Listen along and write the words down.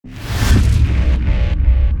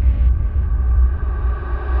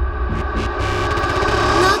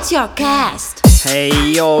NotYourCast.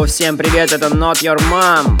 Йоу, всем привет, это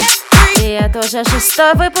NotYourMom. И это уже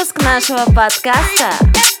 6-й выпуск нашего подкаста.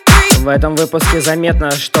 В этом выпуске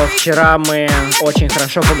заметно, что вчера мы очень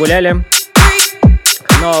хорошо погуляли,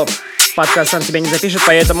 но подкаст сам себя не запишет,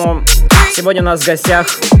 поэтому сегодня у нас в гостях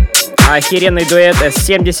охеренный дуэт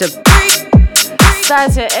S-70.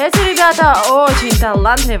 Кстати, эти ребята очень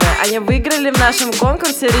талантливые. Они выиграли в нашем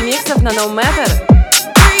конкурсе ремиксов на No Matter.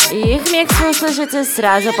 И их микс вы услышите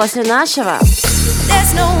сразу после нашего.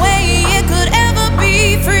 There's no way it could ever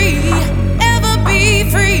be free, ever be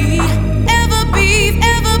free, ever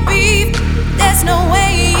be. There's no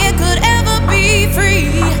way it could ever be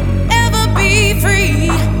free, ever be free,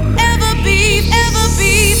 ever be, ever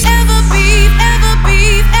be, ever be, ever be, ever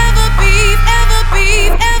be, ever be, ever be, ever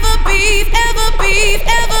be, ever be, ever be, ever be,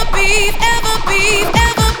 ever be, ever be,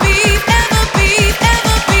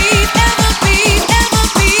 ever be, ever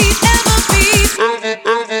be, ever be.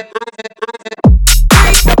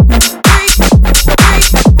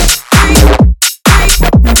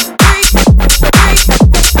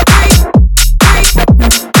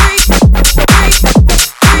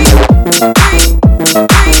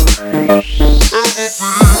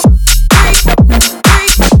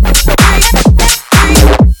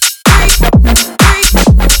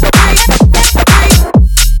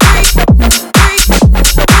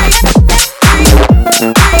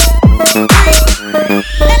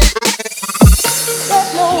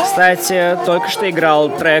 Кстати, только что играл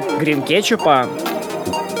трек Green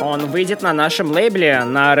Ketchup. Он выйдет на нашем лейбле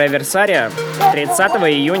на Реверсаре 30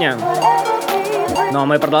 июня. Ну а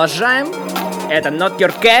мы продолжаем. Это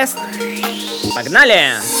NotYourCast.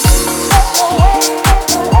 Погнали!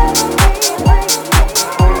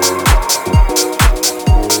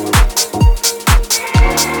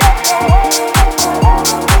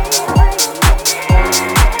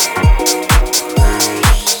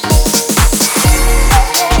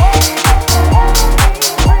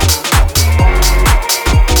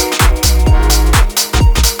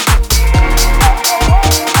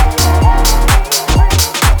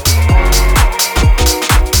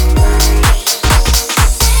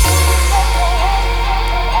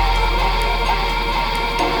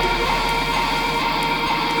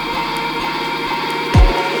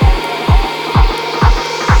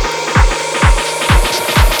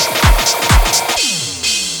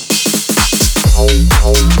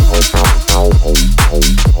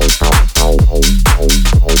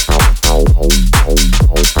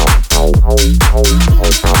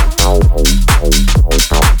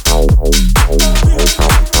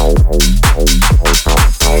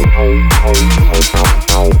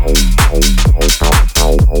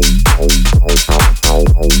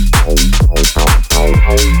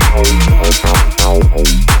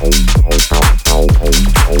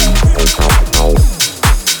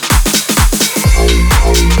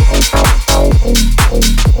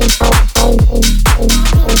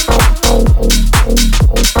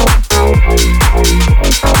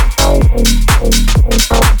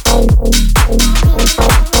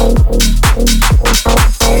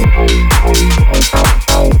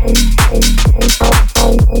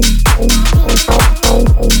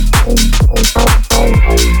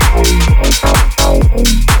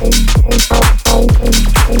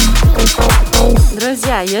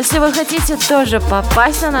 Если вы хотите тоже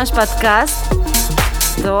попасть на наш подкаст,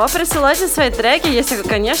 то присылайте свои треки, если,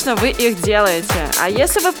 конечно, вы их делаете. А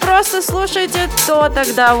если вы просто слушаете, то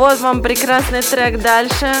тогда вот вам прекрасный трек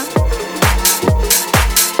дальше.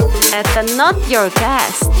 Это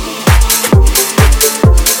NotYourCast.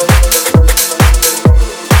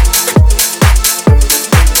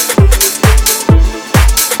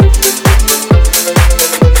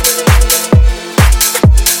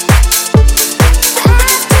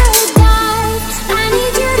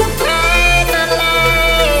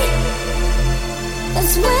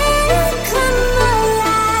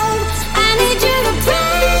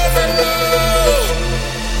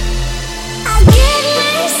 I'll give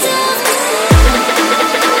myself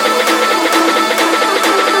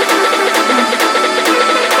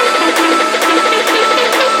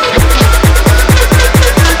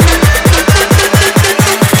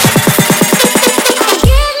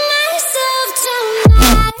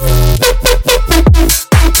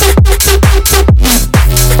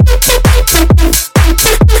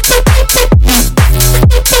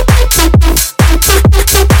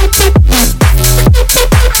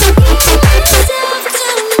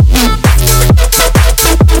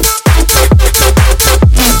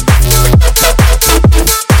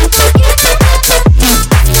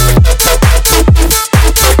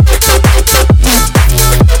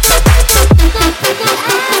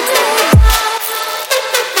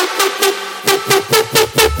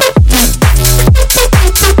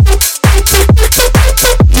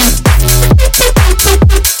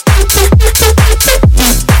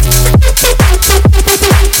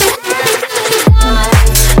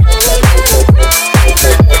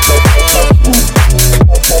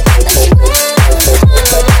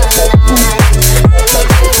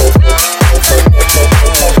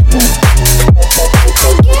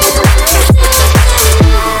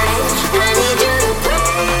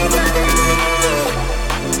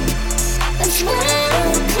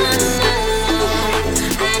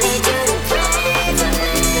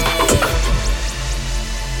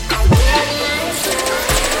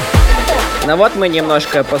Ну вот мы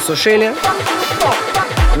немножко посушили.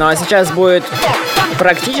 Ну а сейчас будет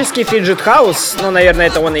практически фиджит хаус. Ну, наверное,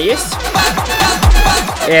 это он и есть.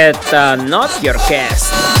 Это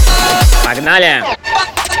NotYourCast. Погнали!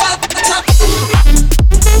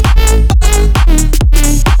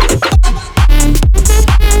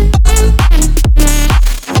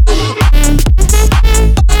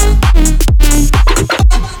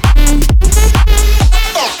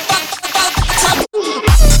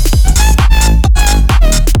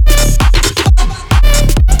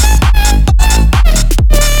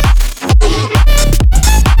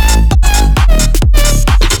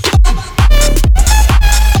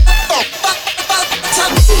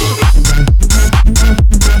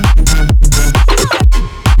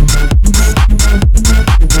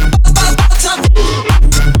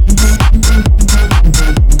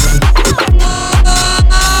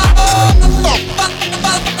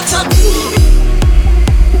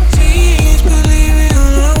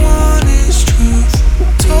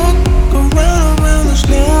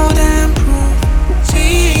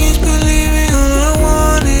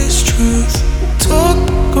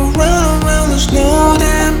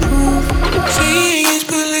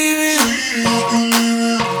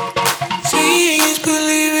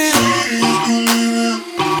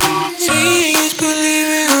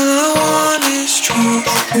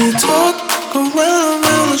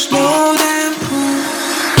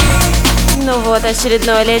 Ну вот,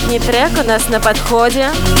 очередной летний трек у нас на подходе.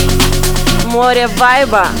 Море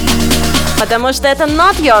вайба. Потому что это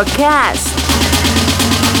NotYourCast.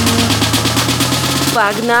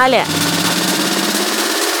 Погнали!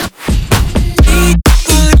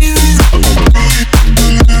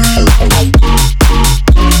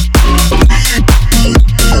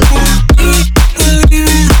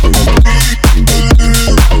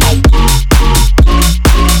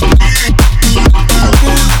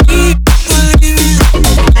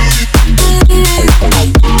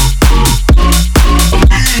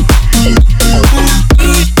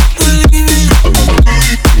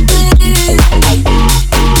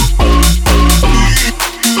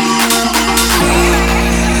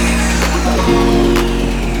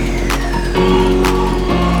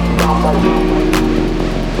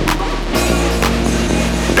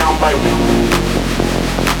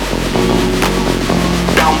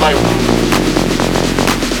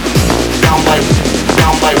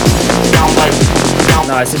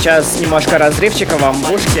 Ну а сейчас немножко разрывчика вам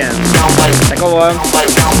в ушки. Такого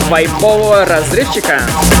вайбового разрывчика.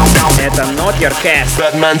 Это NotYourCast.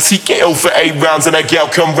 Bad man seek it over 8 rounds and a girl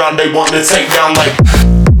come round, they want to take down like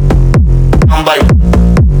I'm like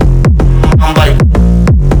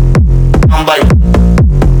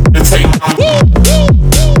the take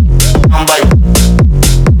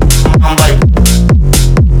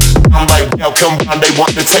I'm like girl come round, they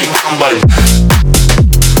want to take I'm like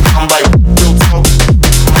real talk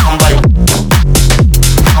I'm like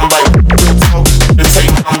real talk the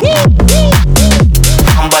take I'm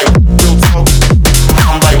like real talk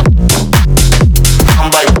I'm like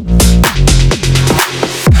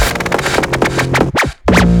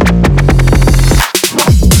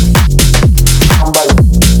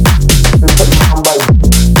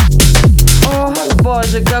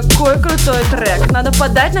Боже, какой крутой трек. Надо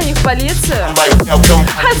подать на них полицию.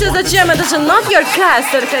 Хотя зачем? Это же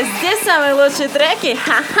NotYourCast. Только здесь самые лучшие треки.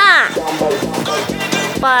 Ха-ха.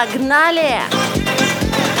 Погнали.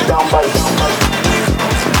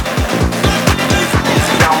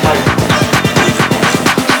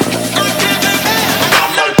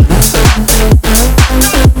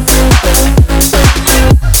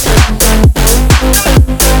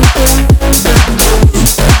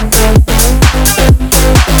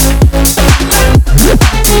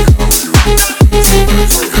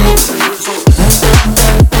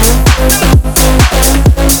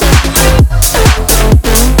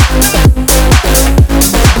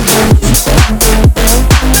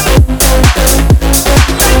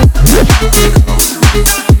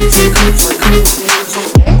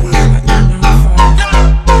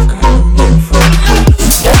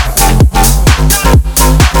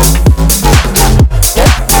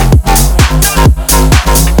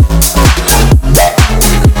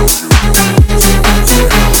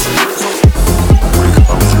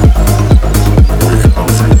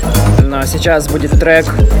 Сейчас будет трек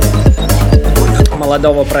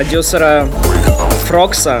молодого продюсера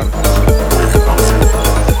Фрокса.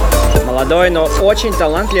 Молодой, но очень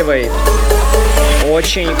талантливый,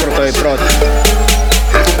 очень крутой прод.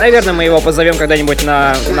 Наверное, мы его позовем когда-нибудь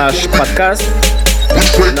на наш подкаст.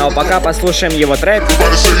 Но пока послушаем его трек.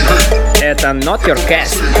 Это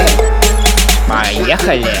NotYourCast.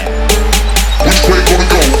 Поехали! Which way gonna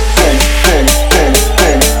go?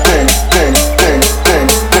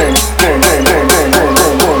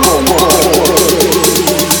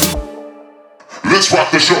 Let's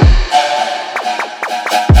rock the show.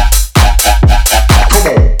 Come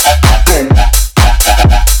on, go.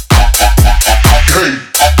 Hey,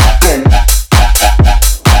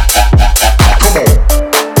 go. Come on.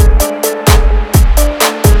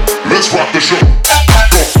 Let's rock the show. Come on.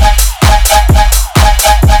 Hey.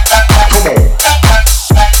 Come on.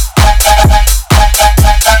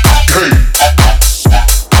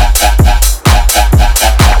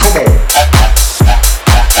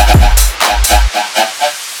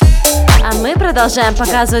 А мы продолжаем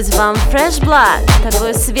показывать вам Fresh Blood,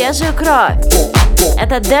 такую свежую кровь.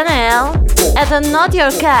 Это ДНЛ, это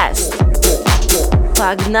NotYourCast.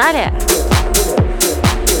 Погнали!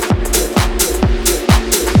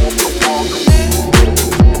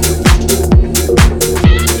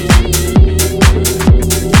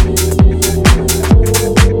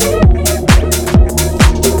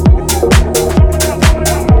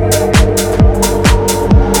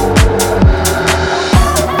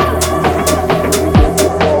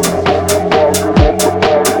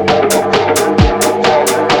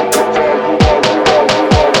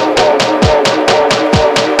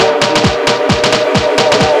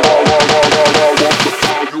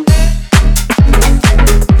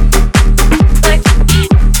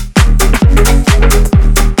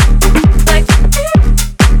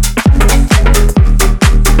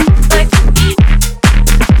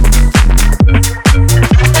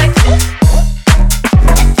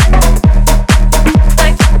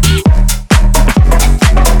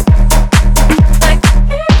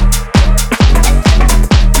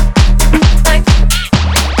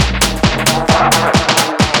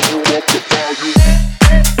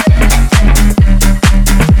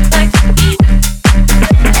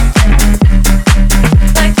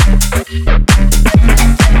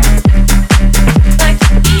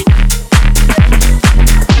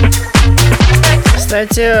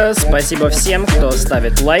 Кстати, спасибо всем, кто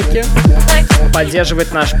ставит лайки,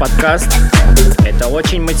 поддерживает наш подкаст. Это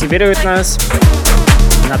очень мотивирует нас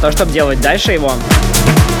на то, чтобы делать дальше его.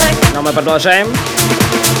 Но мы продолжаем.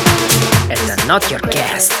 Это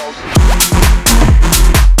NotYourCast.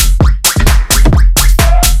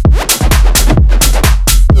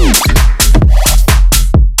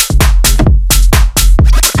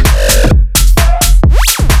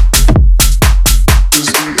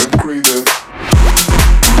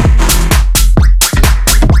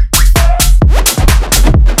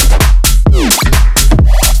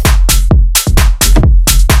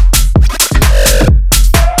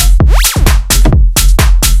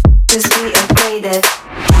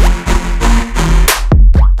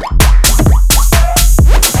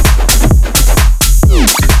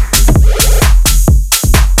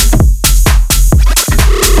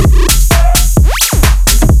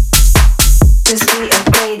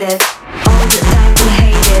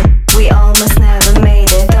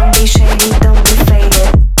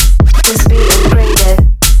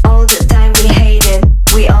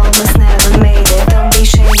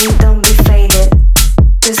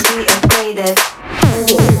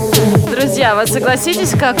 Вот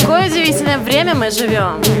согласитесь, в какое удивительное время мы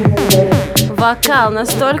живем. Вокал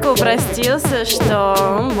настолько упростился,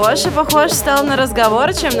 что он больше похож стал на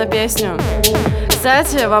разговор, чем на песню.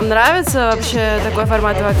 Кстати, вам нравится вообще такой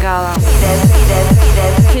формат вокала?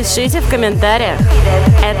 Пишите в комментариях.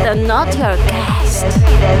 Это NotYourCast.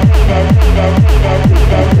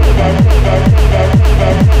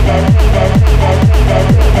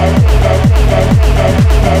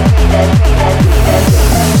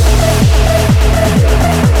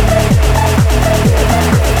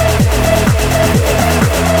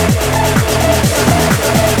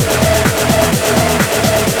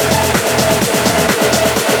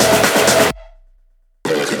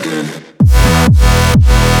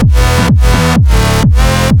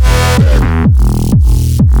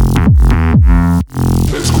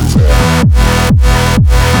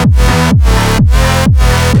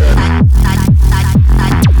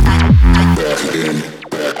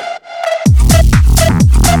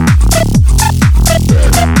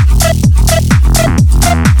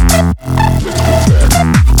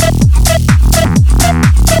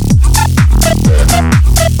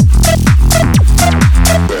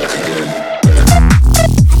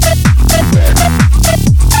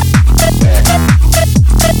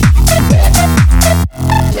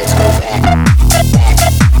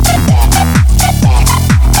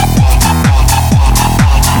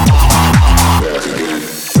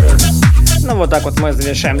 Вот так вот мы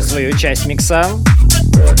завершаем свою часть микса.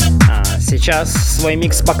 Сейчас свой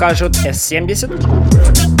микс покажут S-70.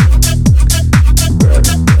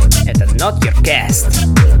 Это NotYourCast.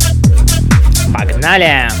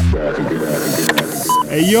 Погнали!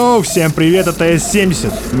 Йоу, всем привет, это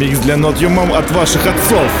S-70. Микс для NotYourMom от ваших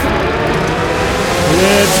отцов.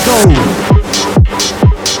 Let's go!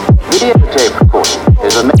 Videotape recording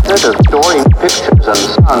is a method of storing pictures and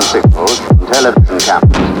sound signals from television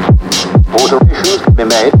cameras. Alterations can be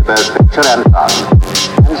made to both picture and sound,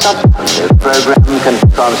 and subsequently the program can be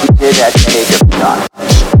transmitted at any given time.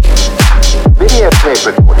 Videotape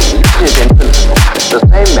recording uses in principle the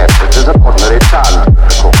same method as an ordinary sound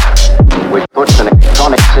recorder, which puts an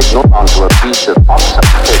electronic signal onto a piece of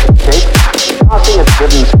off-substation tape, passing at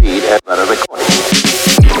given speed over a recording.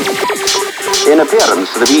 In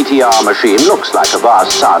appearance, the VTR machine looks like a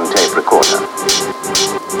vast sound tape recorder.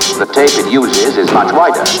 The tape it uses is much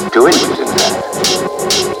wider, 2 inches in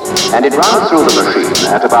fact, and it runs through the machine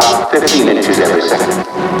at about 15 inches every second.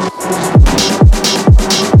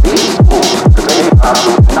 These spools contain up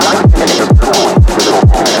to 90 minutes of recording with an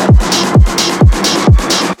orchestra.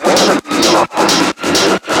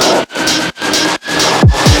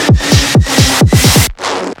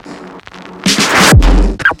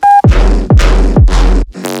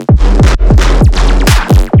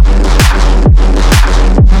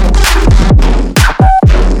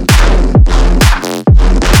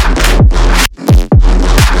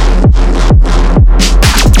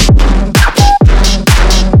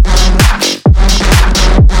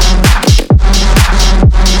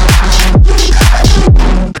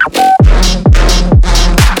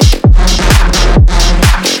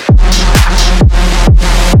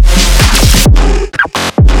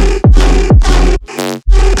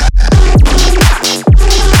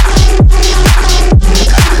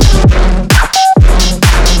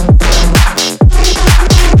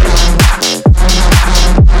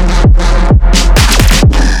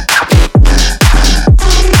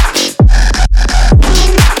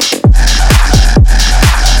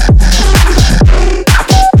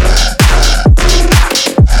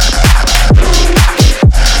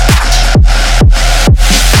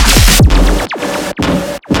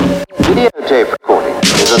 Videotape recording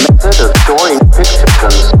is a method of storing pictures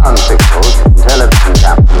and sound signals from television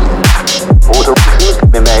cameras. Alterations can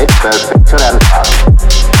be made to both picture and sound,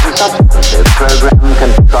 and subsequently the program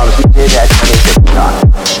can be transmitted at any given time.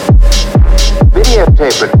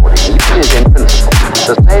 Videotape recording uses in principle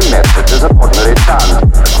the same method as an ordinary sound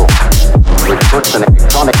recorder, which puts an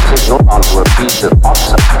electronic signal onto a piece of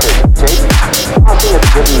off-substation tape, passing at a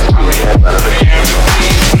given speed over a recording.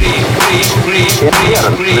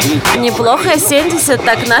 Неплохо 70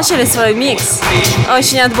 так начали свой микс.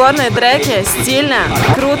 Очень отборные треки, стильно,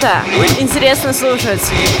 круто, интересно слушать.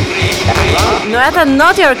 Но это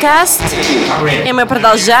NotYourCast, и мы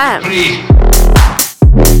продолжаем.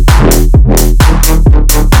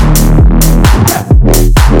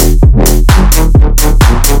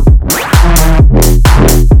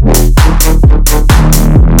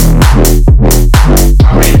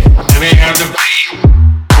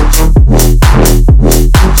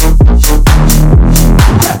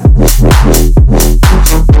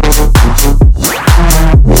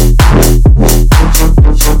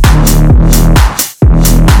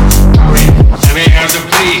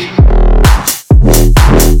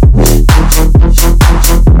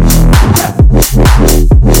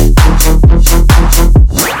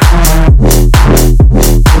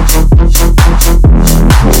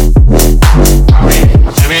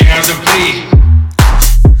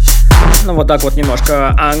 Вот так вот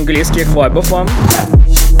немножко английских вайбов вам.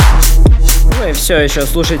 Вы все еще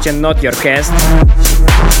слушаете NotYourCast.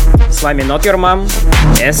 С вами NotYourMom,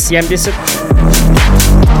 S-70.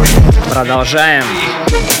 Продолжаем.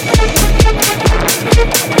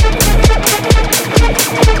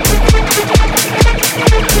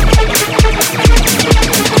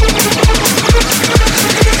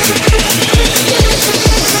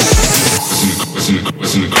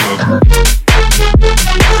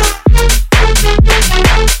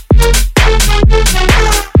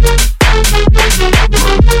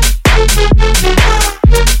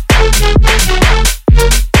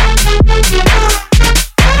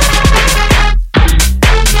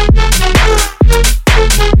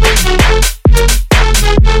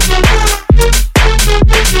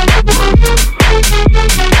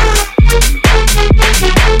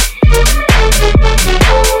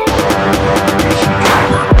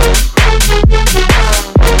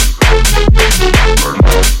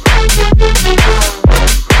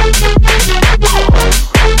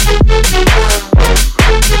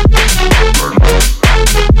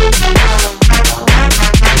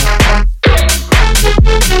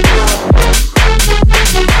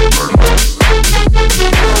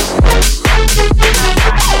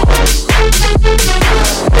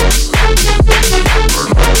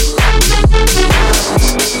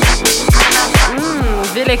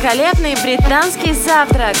 великолепный британский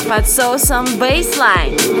завтрак под соусом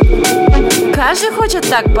бейслайн. Каждый хочет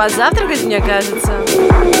так позавтракать, мне кажется.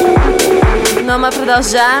 Но мы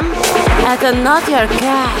продолжаем. Это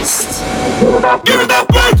NotYourCast.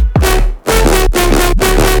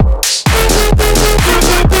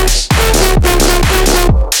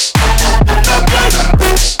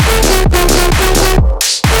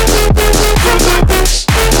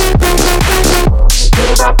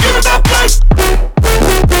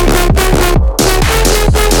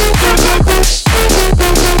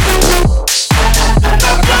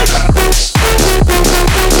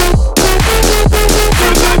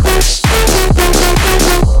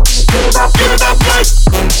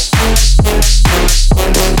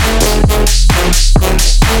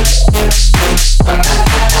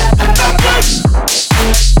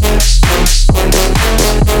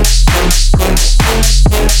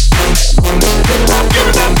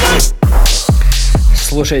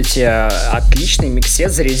 Слушайте, отличный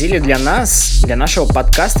миксет зарядили для нас, для нашего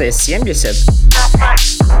подкаста S70.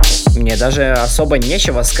 Мне даже особо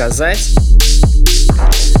нечего сказать.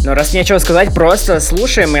 Но раз нечего сказать, просто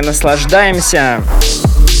слушаем и наслаждаемся.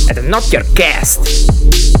 Это NotYourCast.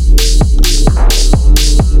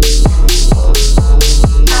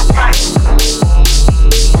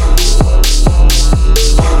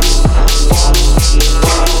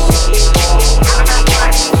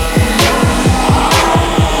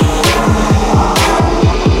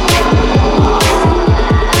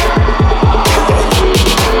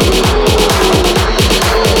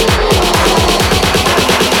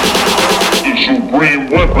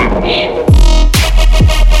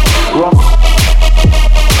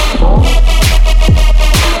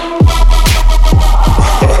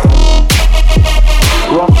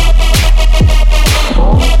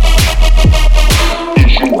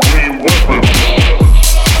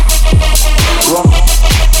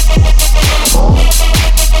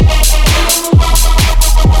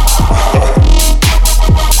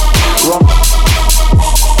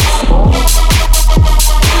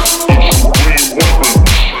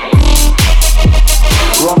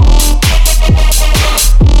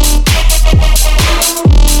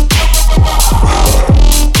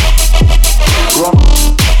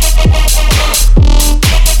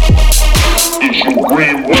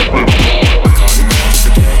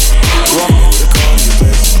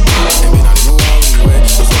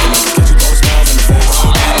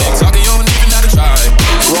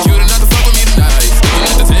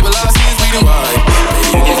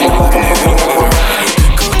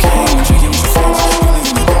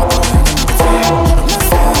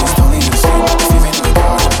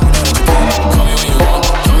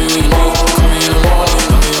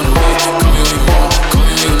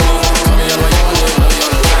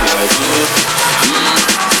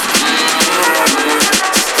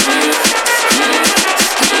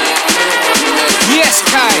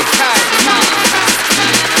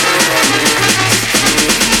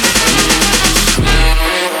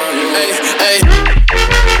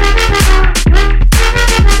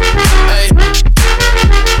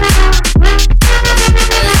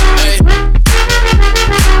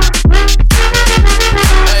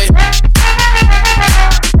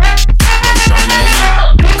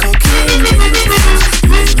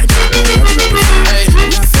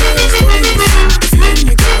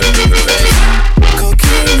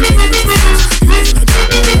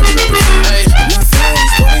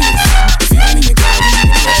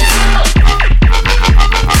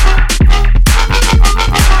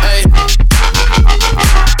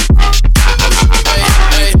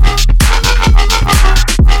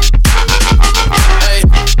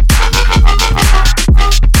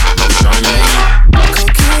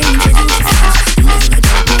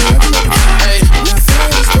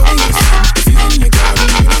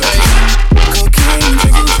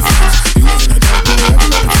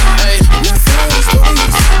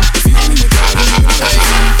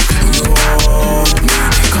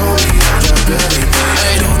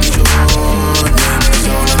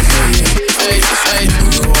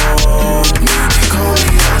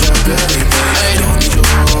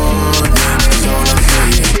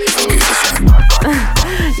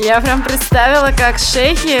 Я прям представила, как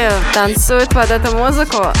шейхи танцуют под эту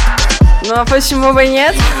музыку. Ну а почему бы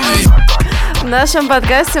нет? В нашем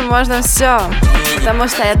подкасте можно все, потому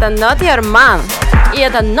что это NotYourMom и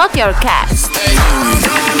это NotYourCast.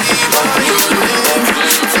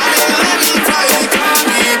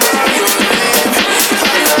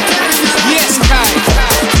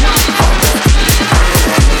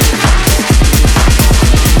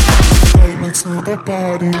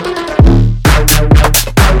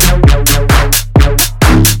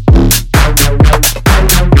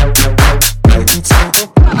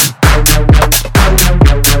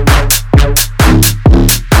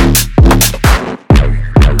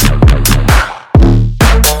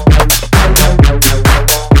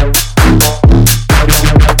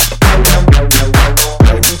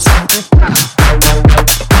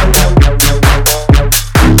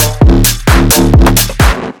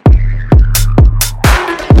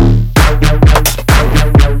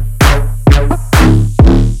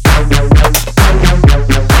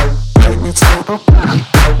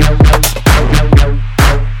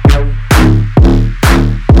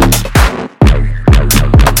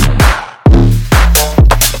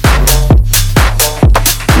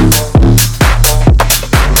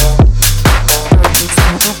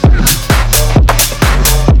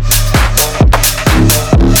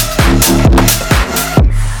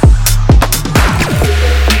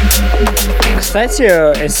 Кстати,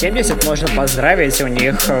 S-70 можно поздравить, у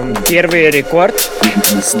них первый рекорд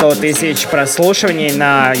 100 тысяч прослушиваний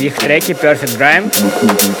на их треке Perfect Grime.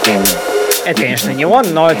 Это, конечно, не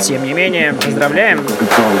он, но тем не менее, поздравляем.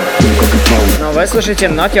 Но вы слушаете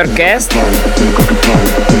NotYourCast.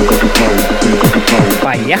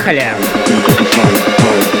 Поехали!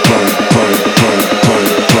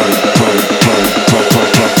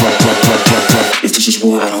 If this is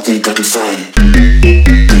war, I don't think I can fight.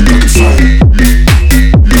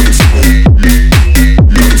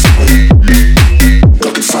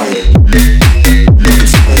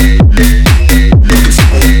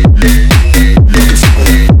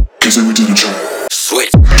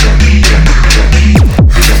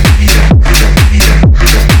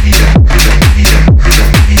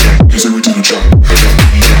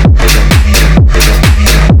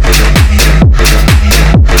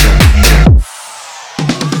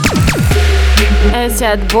 Эти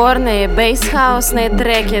отборные бейсхаусные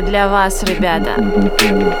треки для вас, ребята.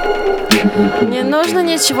 Не нужно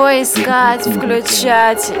ничего искать,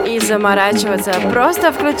 включать и заморачиваться.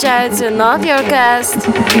 Просто включайте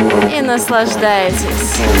NotYourCast и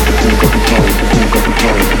наслаждайтесь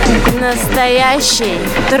настоящей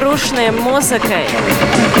трушной музыкой.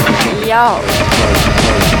 Йоу!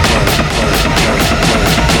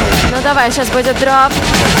 Ну давай, сейчас будет дроп.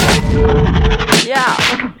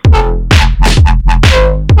 Йоу!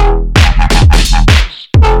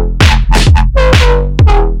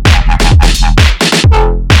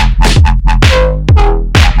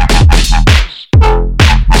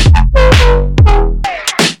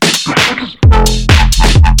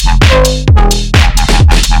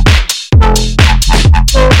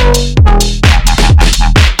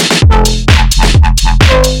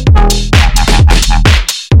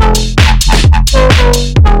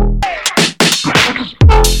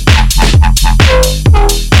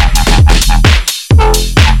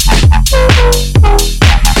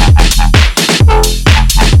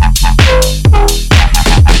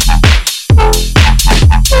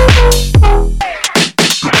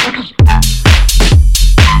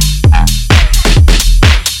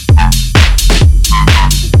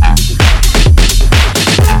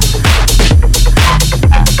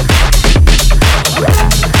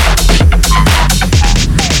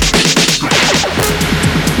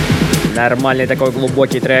 Нормальный такой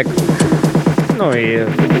глубокий трек. Ну и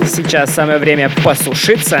сейчас самое время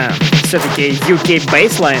посушиться. Все-таки UK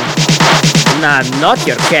Bassline на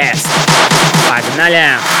NotYourCast.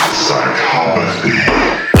 Погнали!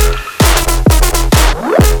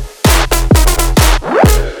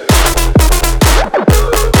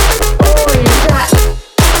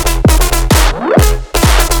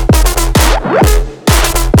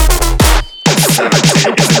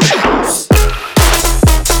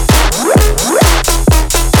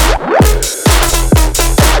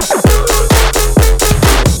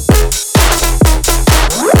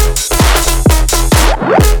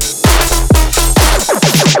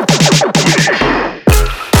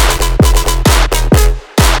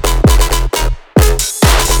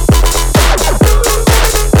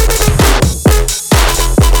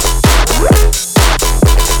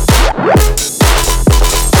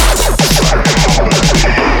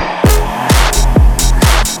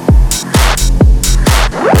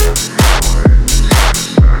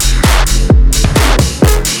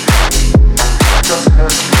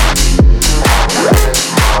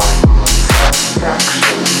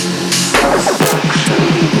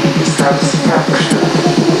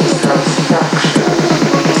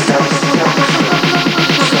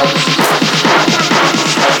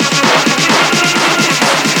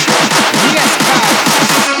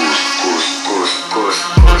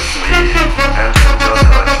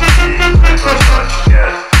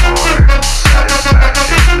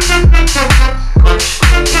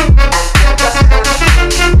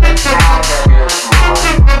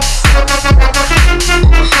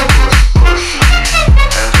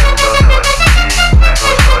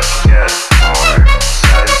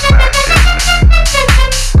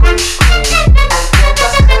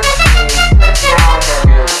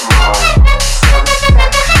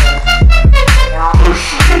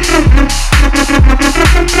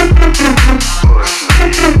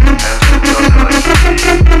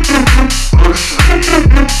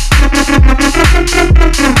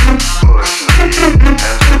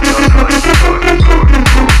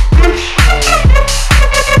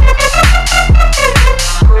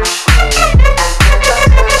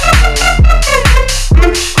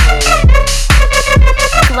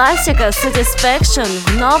 Классика Satisfaction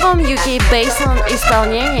в новом UK Bassline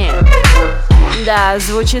исполнении. Да,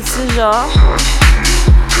 звучит свежо.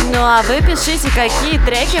 Ну а вы пишите, какие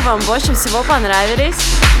треки вам больше всего понравились.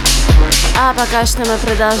 А пока что мы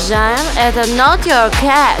продолжаем. Это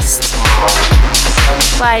NotYourCast.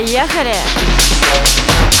 Поехали!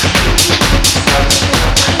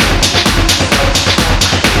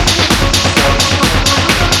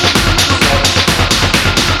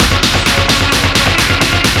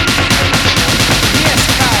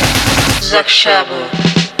 Zack Shaboo.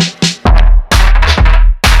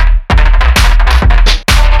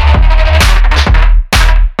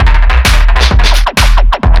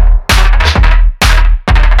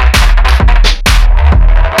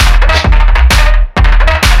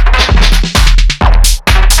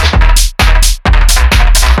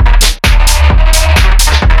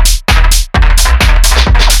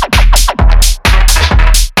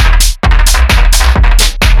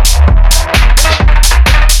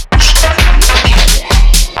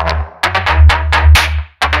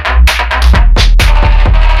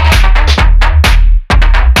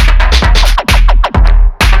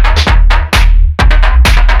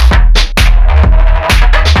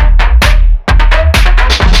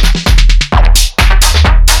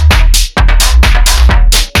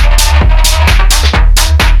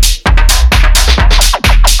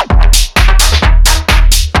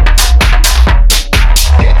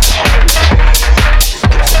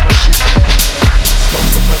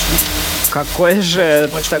 Какой же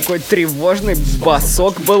такой тревожный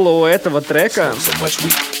басок был у этого трека.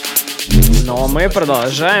 Но мы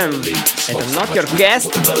продолжаем. Это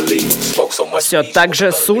NotYourCast. Все так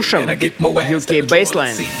же сушим UK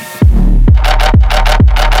Baseline.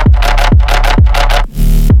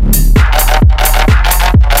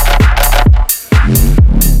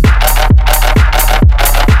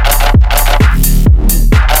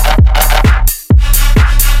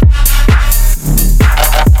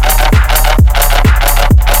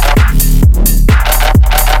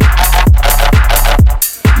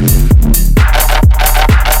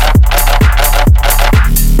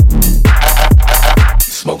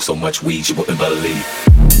 So much weed you wouldn't believe.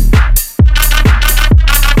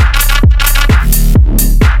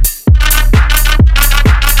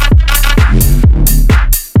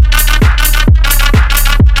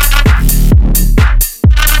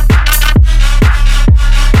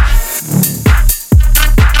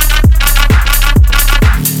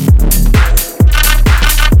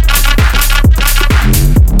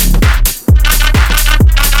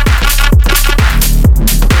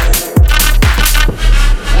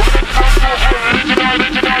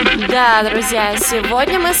 Да, друзья,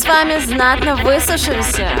 сегодня мы с вами знатно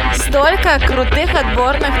высушимся. Столько крутых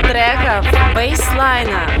отборных треков,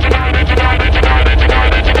 бейслайна.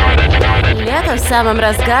 Лето в самом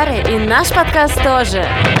разгаре, и наш подкаст тоже.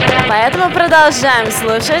 Поэтому продолжаем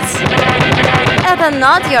слушать. Это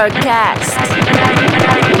NotYourCast.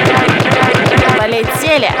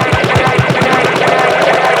 Полетели!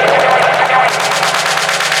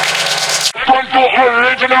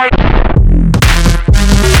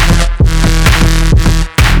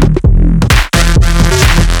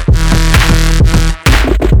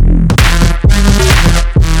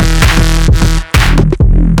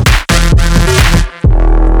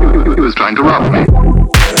 Trying to rob me.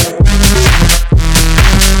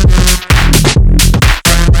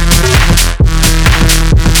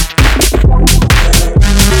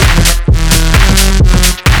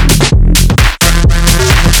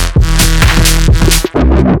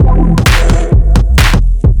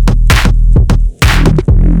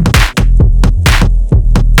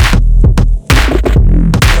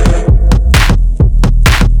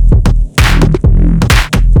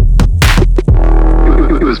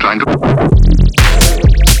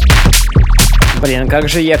 Блин, как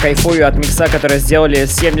же я кайфую от микса, который сделали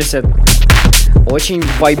S-70. Очень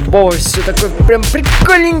вайбово, все такое прям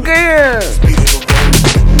прикольненькое.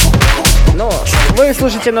 Ну, вы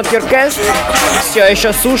слушаете NotYourCast, все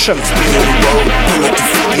еще сушим.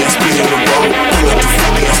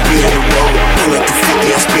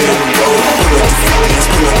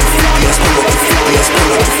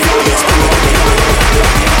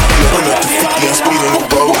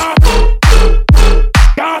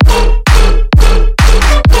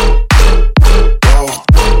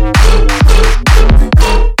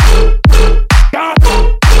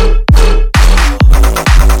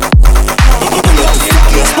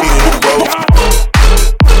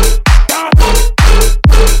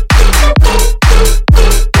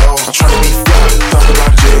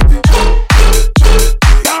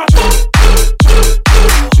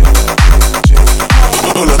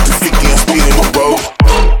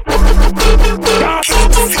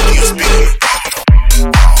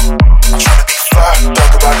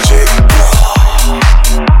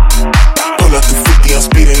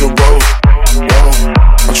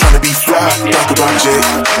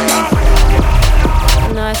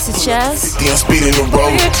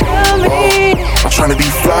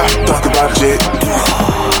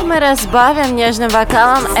 Мы разбавим нежным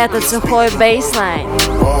вокалом этот сухой бейслайн.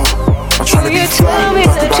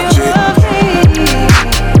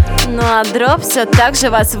 Ну а дроп все так же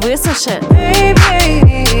вас высушит.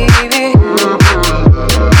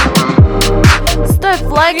 Ставь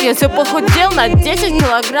лайк, если похудел на 10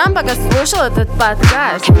 килограмм, пока слушал этот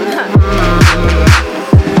подкаст.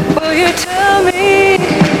 Will you tell me?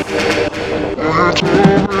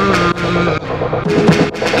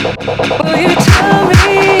 Will you tell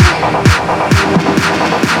me?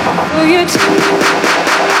 Will you tell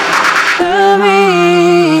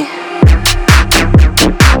me?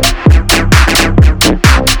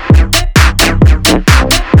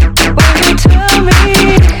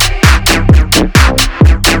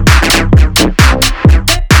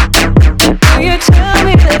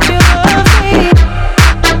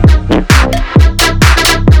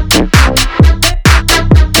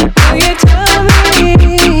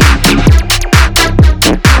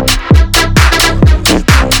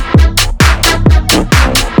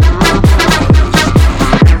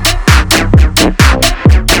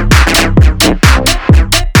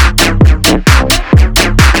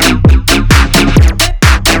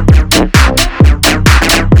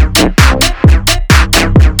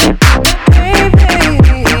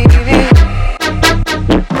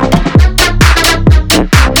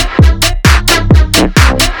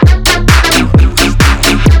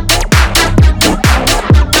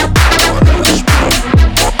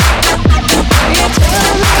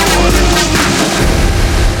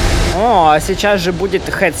 А сейчас же будет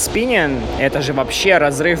head spinning. Это же вообще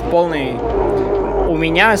разрыв полный. У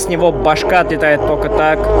меня с него башка отлетает только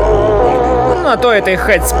так. Ну, а то это и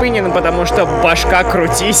head spinning, потому что башка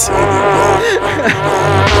крутись.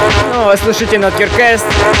 Ну, вы слушайте NotYourCast.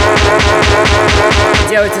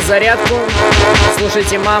 Делайте зарядку.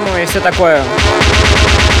 Слушайте маму и все такое.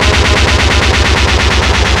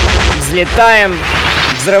 Взлетаем.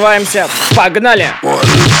 Взрываемся. Погнали!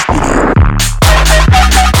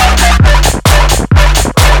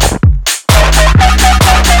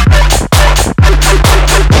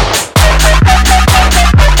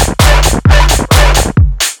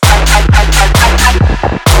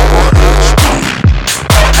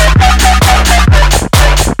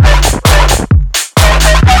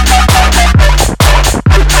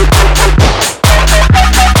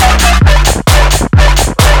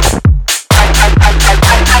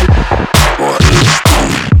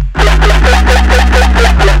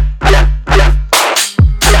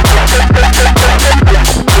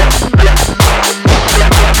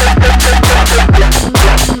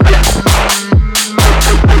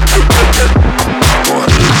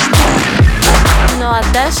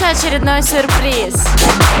 Очередной сюрприз.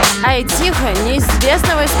 Айтиха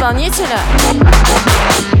неизвестного исполнителя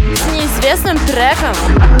с неизвестным треком.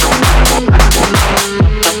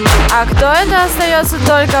 А кто это, остается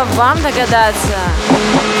только вам догадаться.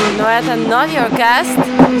 Но это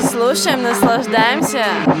NotYourCast. Слушаем, наслаждаемся.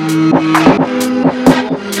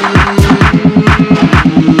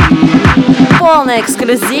 Полный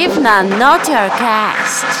эксклюзив на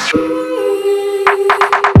NotYourCast.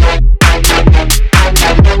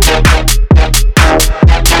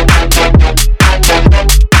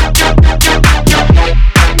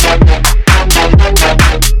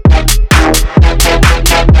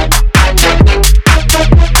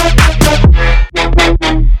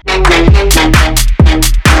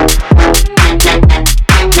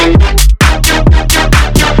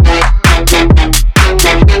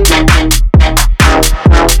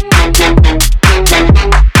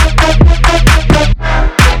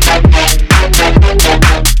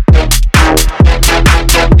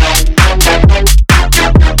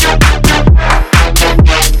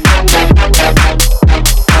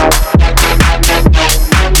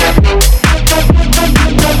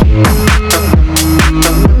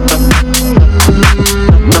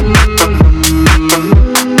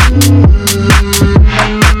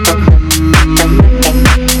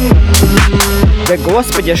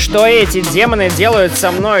 Господи, что эти демоны делают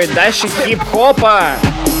со мной? Дальше хип-хопа!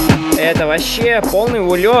 Это вообще полный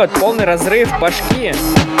улет, полный разрыв башки.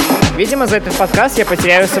 Видимо, за этот подкаст я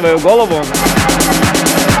потеряю свою голову.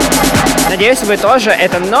 Надеюсь, вы тоже.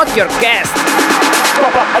 Это NotYourCast.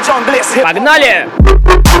 Погнали!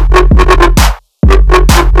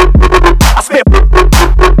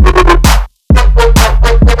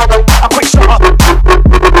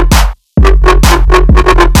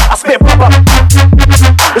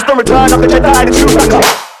 It's the return of the Jedi, the true backup.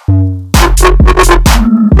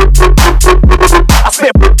 I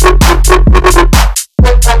slip.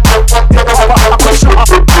 I quick shot.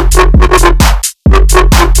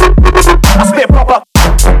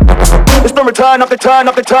 turn up the turn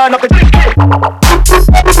up the turn up the.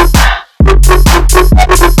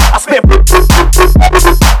 I spit.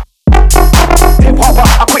 Hip hopper,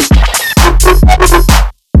 I quit.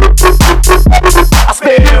 I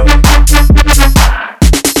spit.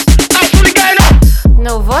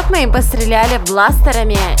 Ну вот мы им постреляли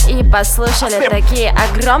бластерами и послушали такие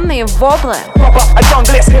огромные воплы.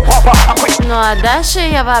 Ну а дальше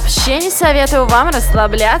я вообще не советую вам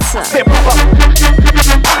расслабляться.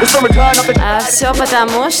 А все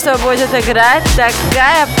потому, что будет играть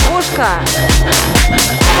такая пушка.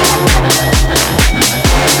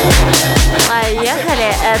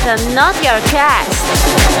 Поехали, это NotYourCast.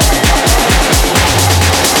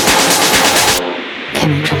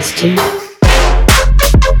 Can I trust you?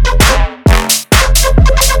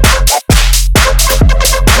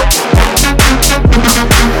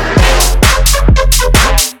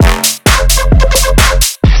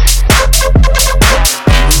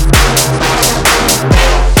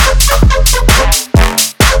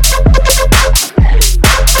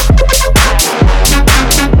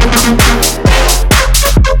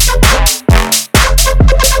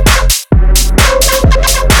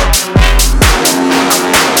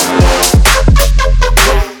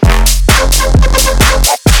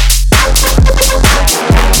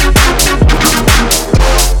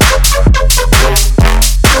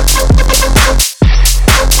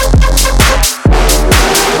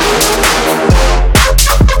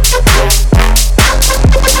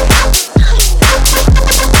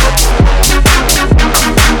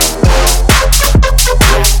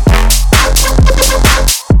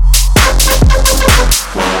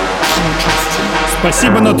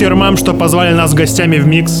 Спасибо NotYourMom, что позвали нас гостями в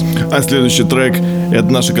микс. А следующий трек — это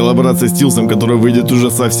наша коллаборация с Тилсом, которая выйдет уже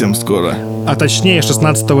совсем скоро. А точнее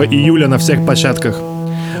 16 июля на всех площадках.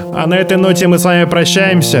 А на этой ноте мы с вами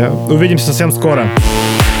прощаемся. Увидимся совсем скоро.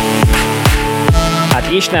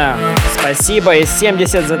 Отлично. Спасибо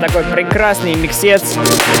S-70 за такой прекрасный миксец.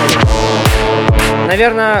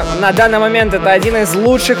 Наверное, на данный момент это один из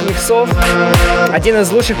лучших миксов, один из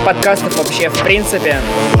лучших подкастов вообще в принципе.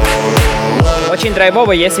 Очень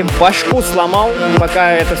драйвово, я себе башку сломал,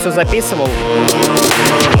 пока это все записывал.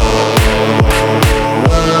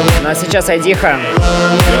 Ну а сейчас айдиха,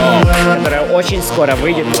 которая очень скоро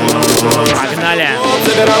выйдет. Погнали!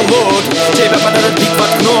 Забирал лут, тебя под этот бит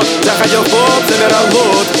воткнут. Заходил в клуб, забирал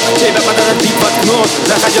лут, тебя под этот бит воткнут.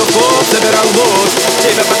 Заходил в клуб, забирал лут,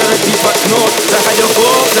 тебя под этот бит воткнут. Заходил в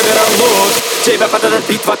клуб, забирал лут, тебя под этот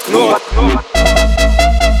бит воткнут.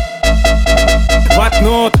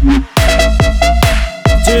 Воткнут,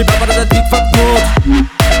 тебя под этот бит воткнут.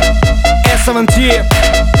 S-70,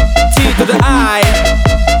 T to the I.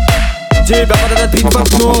 Тебя под этот бит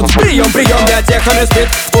воткнут. Прием для тех, кто не спит.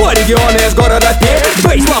 В твой регион из города Пит.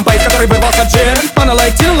 Бейс-лампа, из которой вырвался джин.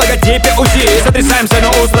 Монолайтин, логотипе УЗИ. Сотрясаемся, но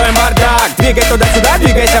устроим бардак. Двигай туда-сюда,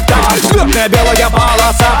 двигайся в такт. Взлетная белая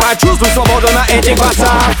полоса. Почувствуй свободу на этих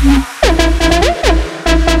басах.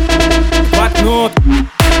 Воткнут.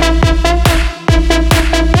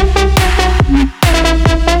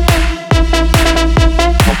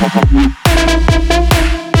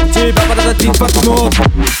 Тебя под этот бит воткнут.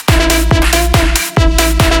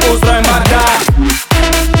 Устроим бардак.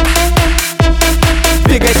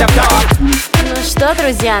 Двигайся в такт. Ну что,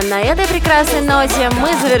 друзья, на этой прекрасной ноте мы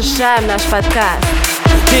завершаем наш подкаст.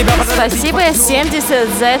 Спасибо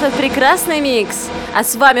S-70 за этот прекрасный микс. А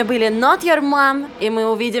с вами были NotYourMom, и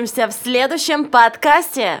мы увидимся в следующем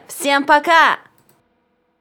подкасте. Всем пока!